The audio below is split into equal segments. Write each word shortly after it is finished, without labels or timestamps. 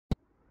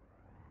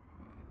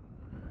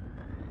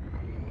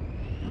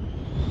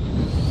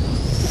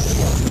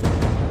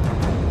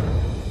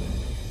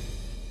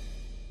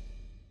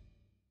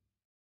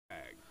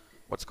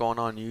What's going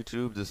on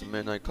YouTube? This is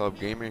Midnight Club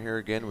Gamer here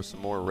again with some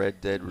more Red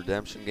Dead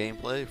Redemption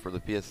gameplay for the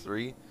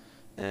PS3.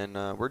 And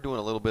we're doing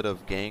a little bit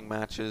of gang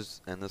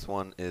matches, and this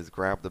one is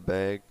Grab the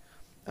Bag.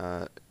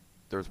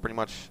 There's pretty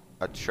much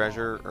a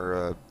treasure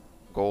or a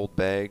gold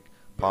bag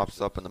pops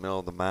up in the middle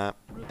of the map,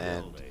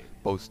 and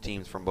both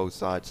teams from both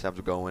sides have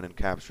to go in and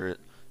capture it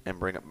and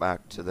bring it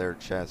back to their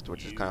chest,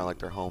 which is kind of like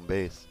their home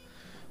base.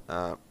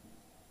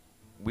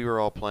 We were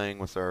all playing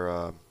with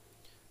our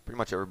pretty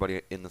much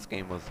everybody in this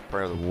game was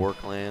part of the War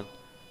Clan.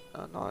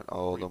 Not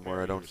all of them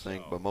were, I don't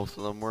think, but most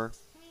of them were.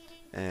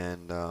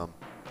 And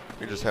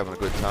we're just having a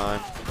good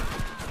time.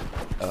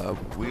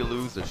 We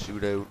lose the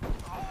shootout,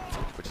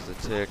 which is a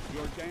tick.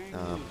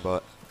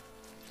 But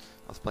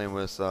I was playing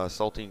with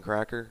Saltine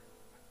Cracker.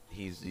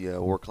 He's the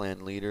War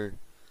Clan leader.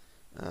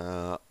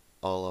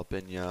 All up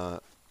in ya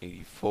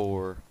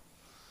 84.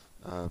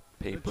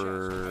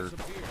 Paper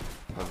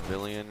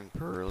Pavilion, I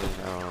don't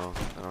know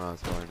how to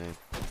spell her name.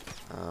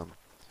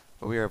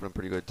 But we were having a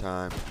pretty good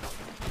time.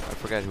 I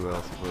forget who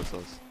else was with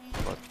us,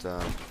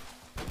 but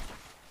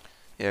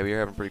yeah, we were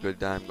having a pretty good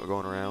time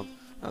going around.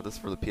 This is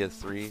for the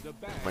PS3, you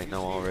might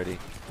know already,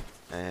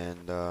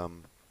 and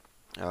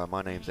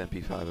my name's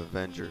MP5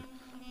 Avenger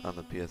on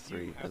the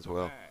PS3 as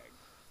well.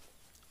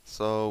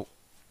 So,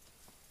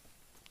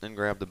 then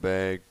grab the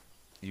bag.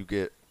 You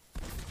get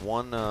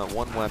one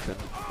weapon,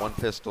 one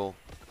pistol,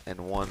 and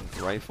one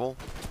rifle,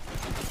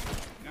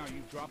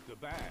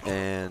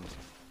 and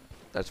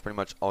that's pretty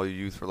much all you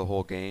use for the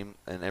whole game,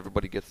 and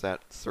everybody gets that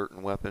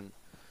certain weapon.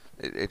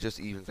 It just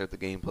evens out the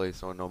gameplay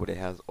so nobody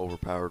has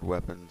overpowered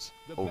weapons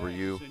over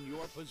you,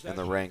 and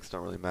the ranks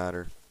don't really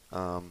matter.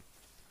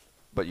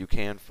 But you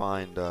can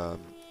find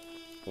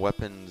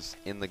weapons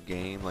in the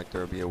game, like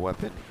there'll be a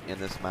weapon in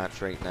this match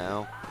right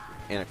now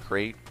in a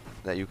crate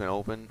that you can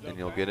open, and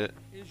you'll get it.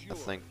 I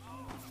think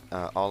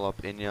all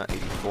up in ya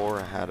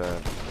 84 had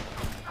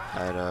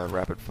a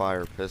rapid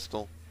fire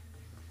pistol,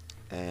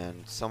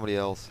 and somebody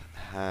else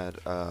had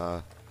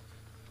a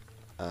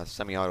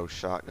semi-auto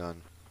shotgun,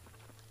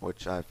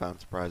 which I found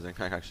surprising.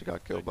 I actually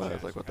got killed by it. I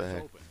was like, what the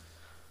heck?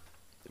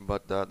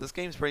 But this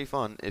game's pretty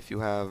fun if you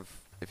have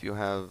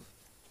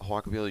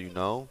Hawkville, you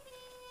know.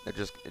 It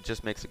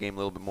just makes the game a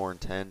little bit more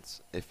intense.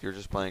 If you're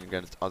just playing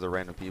against other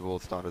random people,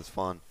 it's not as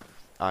fun,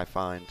 I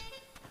find.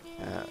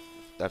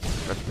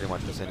 That's pretty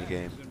much just any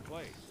game.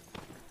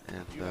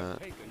 And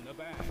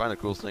I find the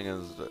coolest thing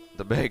is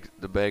the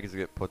bags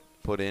get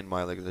put in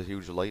by like this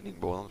huge lightning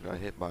bolt. I got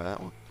hit by that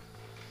one.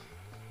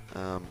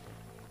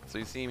 So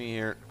you see me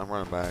here, I'm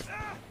running back,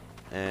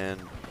 and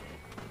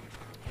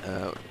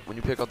when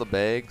you pick up the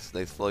bags,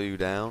 they slow you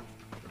down.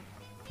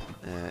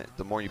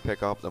 The more you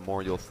pick up, the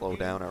more you'll slow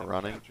down at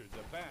running.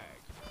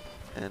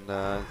 And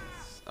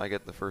I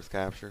get the first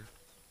capture,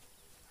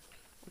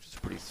 which is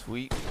pretty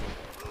sweet.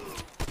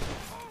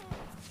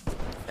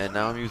 And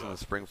now I'm using the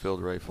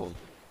Springfield rifle,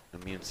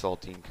 and me and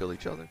Saltine kill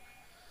each other.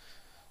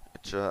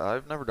 Which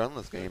I've never done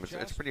this game.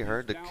 It's pretty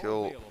hard to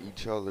kill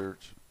each other.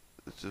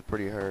 It's just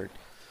pretty hard.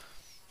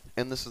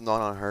 And this is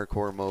not on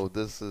hardcore mode.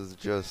 This is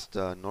just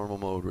normal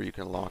mode where you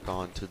can lock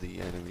on to the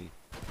enemy.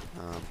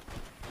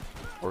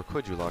 Or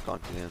could you lock on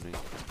to the enemy?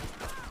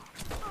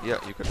 Yeah,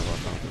 you could lock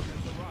on to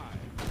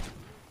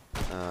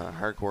them.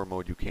 Hardcore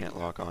mode, you can't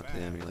lock on to the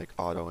enemy, like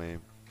auto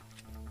aim,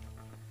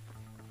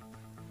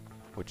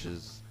 which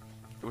is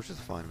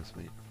fine with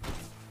me.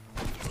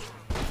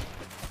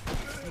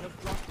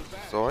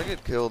 So I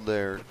get killed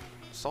there.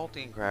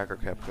 Saltine Cracker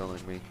kept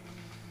killing me.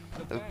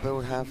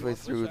 About halfway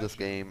through this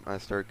game, I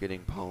start getting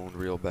pwned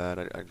real bad.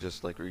 I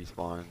just like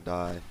respawn and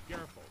die.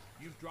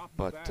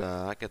 But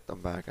I get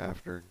them back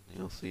after.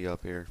 You'll see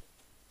up here.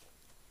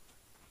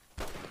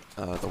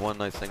 The one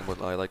nice thing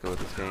I like about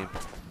this game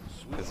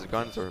is the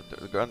guns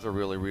are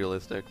really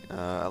realistic.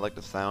 I like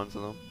the sounds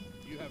of them.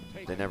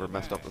 They never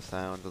messed up the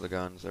sounds of the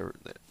guns.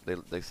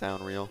 They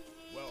sound real.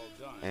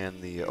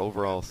 And the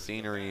overall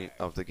scenery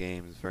of the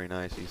game is very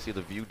nice. You see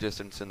the view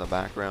distance in the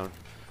background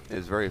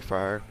is very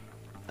far.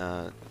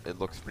 It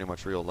looks pretty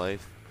much real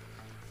life,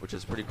 which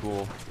is pretty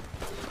cool.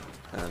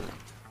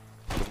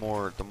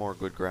 The more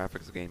good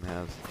graphics the game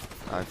has,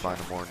 I find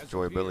the more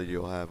enjoyability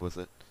you'll have with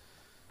it.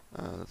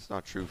 That's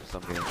not true for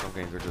some games. Some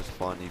games are just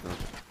fun, even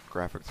if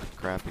graphics are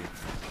crappy.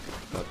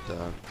 But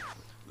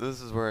this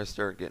is where I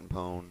start getting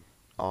pwned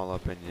all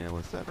up in you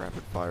with that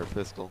rapid fire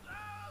pistol.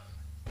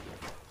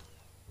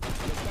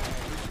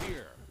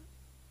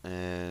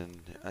 And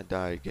I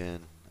die again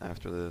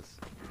after this.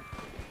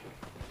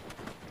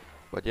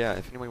 But yeah,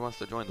 if anybody wants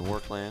to join the War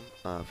Clan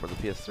for the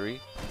PS3,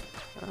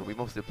 we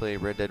mostly play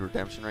Red Dead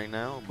Redemption right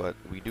now, but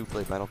we do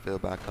play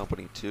Battlefield Bad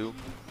Company 2.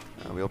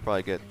 We'll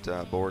probably get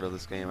bored of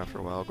this game after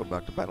a while, go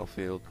back to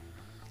Battlefield.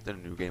 Then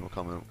a new game will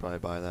come and we'll probably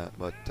buy that.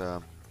 But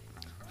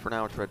for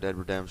now, it's Red Dead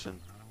Redemption.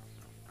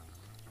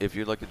 If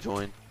you'd like to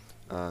join,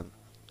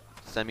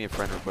 send me a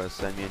friend request,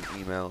 send me an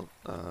email,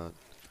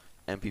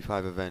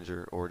 MP5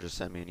 Avenger, or just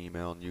send me an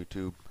email on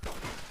YouTube.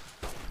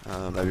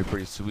 That'd be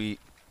pretty sweet.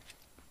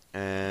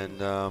 And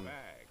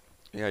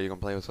yeah, you can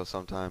play with us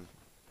sometime.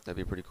 That'd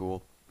be pretty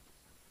cool.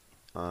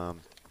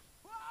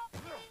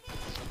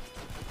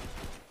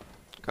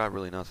 got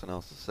really nothing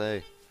else to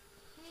say.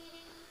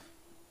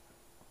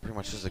 Pretty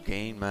much just a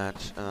game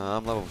match.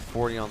 I'm level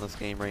 40 on this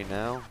game right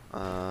now,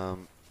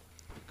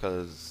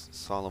 because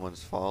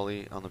Solomon's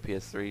Folly on the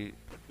PS3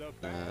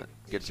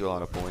 gets you a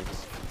lot of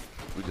points.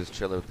 We just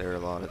chill out there a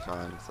lot of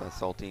times.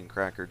 Saltine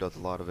Cracker does a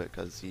lot of it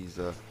because he's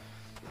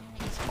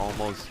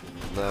almost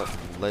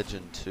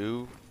Legend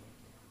 2.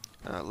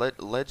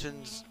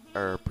 Legends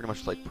are pretty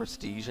much like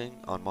prestiging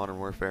on Modern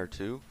Warfare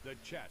 2.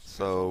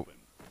 So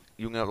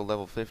you can go to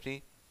level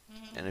 50,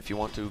 and if you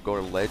want to go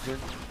to Legend,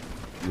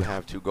 you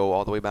have to go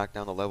all the way back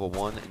down to level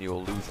 1, and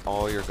you'll lose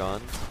all your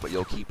guns, but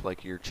you'll keep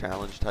like your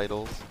challenge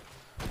titles.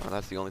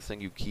 That's the only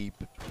thing you keep,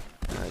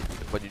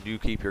 but you do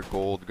keep your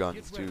gold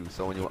guns too.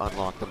 So when you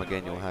unlock them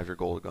again, you'll have your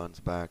gold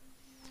guns back.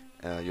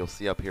 You'll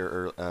see up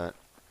here,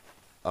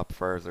 up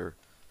further,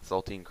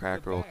 Saltine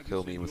Cracker will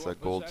kill me with a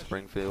gold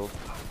Springfield.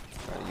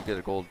 You get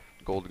a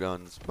gold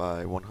guns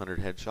by 100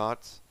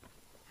 headshots,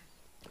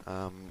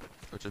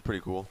 which is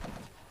pretty cool.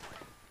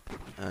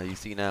 You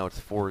see now it's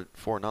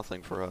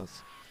 4-0 for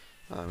us.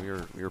 We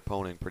were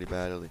pwning pretty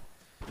badly,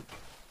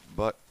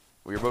 but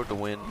we're about to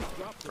win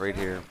right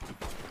here,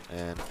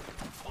 and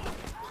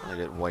I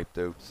get wiped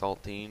out.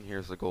 Saltine,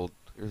 here's the gold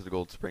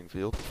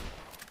Springfield.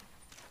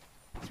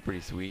 It's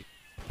pretty sweet.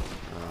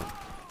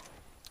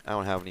 I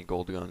don't have any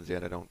gold guns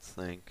yet, I don't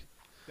think.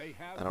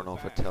 I don't know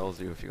if it tells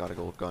you if you got a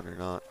gold gun or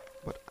not,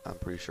 but I'm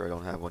pretty sure I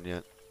don't have one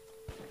yet.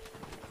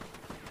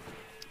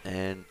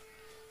 And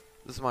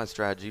this is my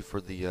strategy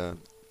for the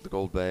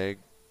gold bag.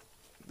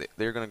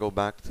 They're gonna go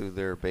back to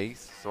their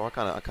base, so I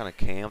kind of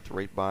camped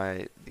right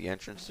by the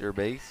entrance to their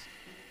base.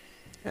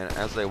 And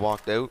as they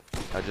walked out,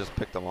 I just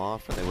picked them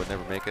off, and they would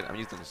never make it. I'm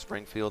using the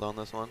Springfield on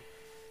this one,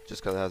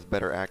 just because it has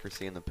better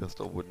accuracy, and the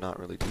pistol would not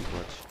really do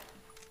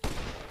much.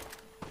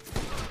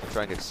 I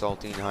try and get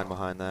Saltine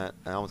behind that.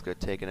 I almost got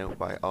taken out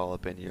by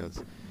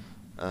Alapina's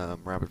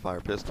rapid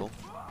fire pistol,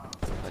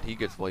 but he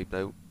gets wiped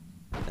out,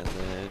 and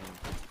then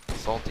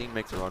Saltine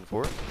makes a run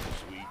for it.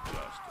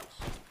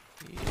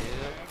 Yeah,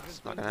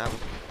 it's not gonna happen.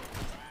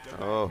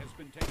 Oh,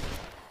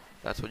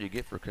 that's what you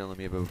get for killing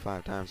me about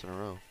 5 times in a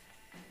row.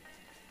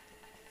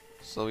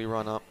 So we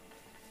run up,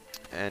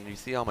 and you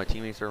see all my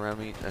teammates are around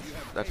me.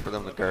 That's for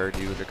them to guard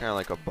you. They're kind of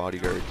like a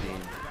bodyguard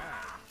team.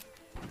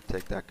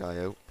 Take that guy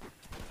out.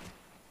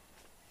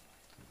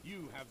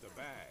 You have the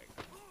bag.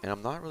 And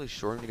I'm not really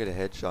sure when you get a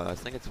headshot. I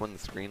think it's when the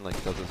screen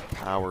like does this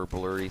power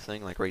blurry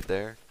thing, like right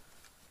there.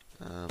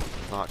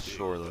 Not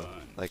sure though.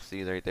 Like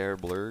see right there,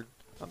 blurred.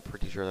 I'm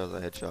pretty sure that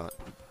was a headshot.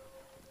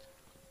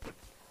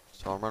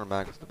 So I'm running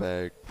back with the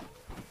bag.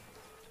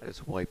 I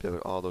just wiped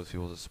out all those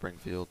people with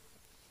Springfield.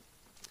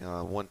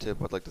 One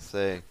tip I'd like to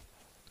say: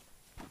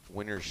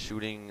 when you're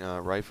shooting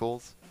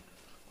rifles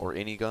or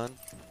any gun,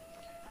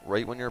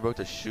 right when you're about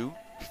to shoot,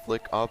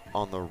 flick up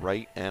on the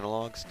right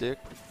analog stick,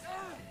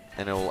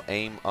 and it will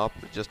aim up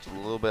just a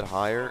little bit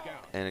higher,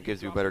 and it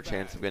gives you a better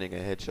chance of getting a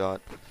headshot.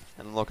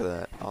 And look at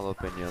that, all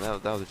up in you.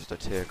 That was just a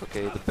tick,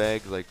 okay? The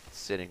bag's like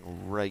sitting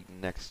right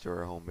next to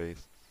our home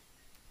base.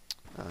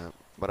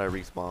 But I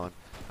respawned.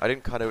 I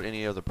didn't cut out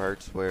any of the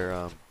parts where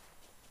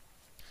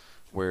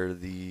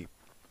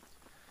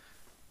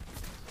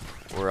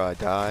I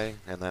die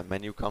and that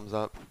menu comes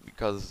up,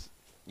 because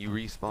you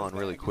respawn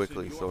really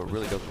quickly, so it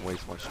really doesn't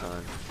waste much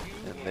time.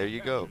 And there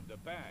you go.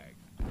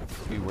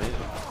 We win.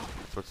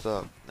 That's what's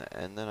up.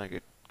 And then I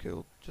get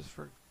killed just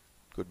for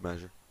good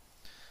measure.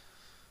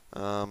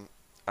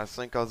 I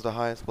think I was the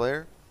highest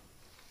player.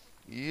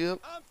 Yep.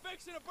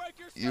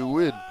 You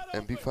win.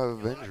 MP5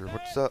 Avenger.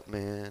 What's up,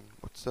 man?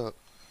 What's up?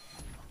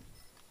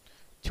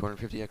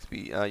 250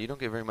 XP. You don't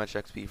get very much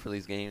XP for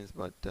these games,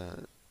 but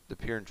the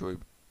pure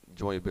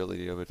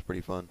enjoyability of it's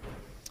pretty fun.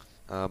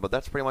 But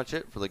that's pretty much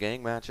it for the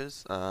gang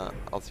matches.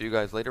 I'll see you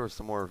guys later with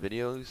some more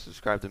videos.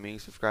 Subscribe to me,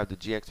 subscribe to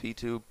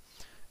GXPTube,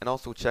 and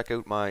also check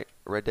out my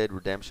Red Dead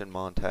Redemption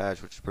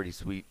montage, which is pretty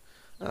sweet.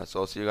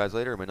 So I'll see you guys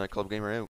later. Midnight Club Gamer out.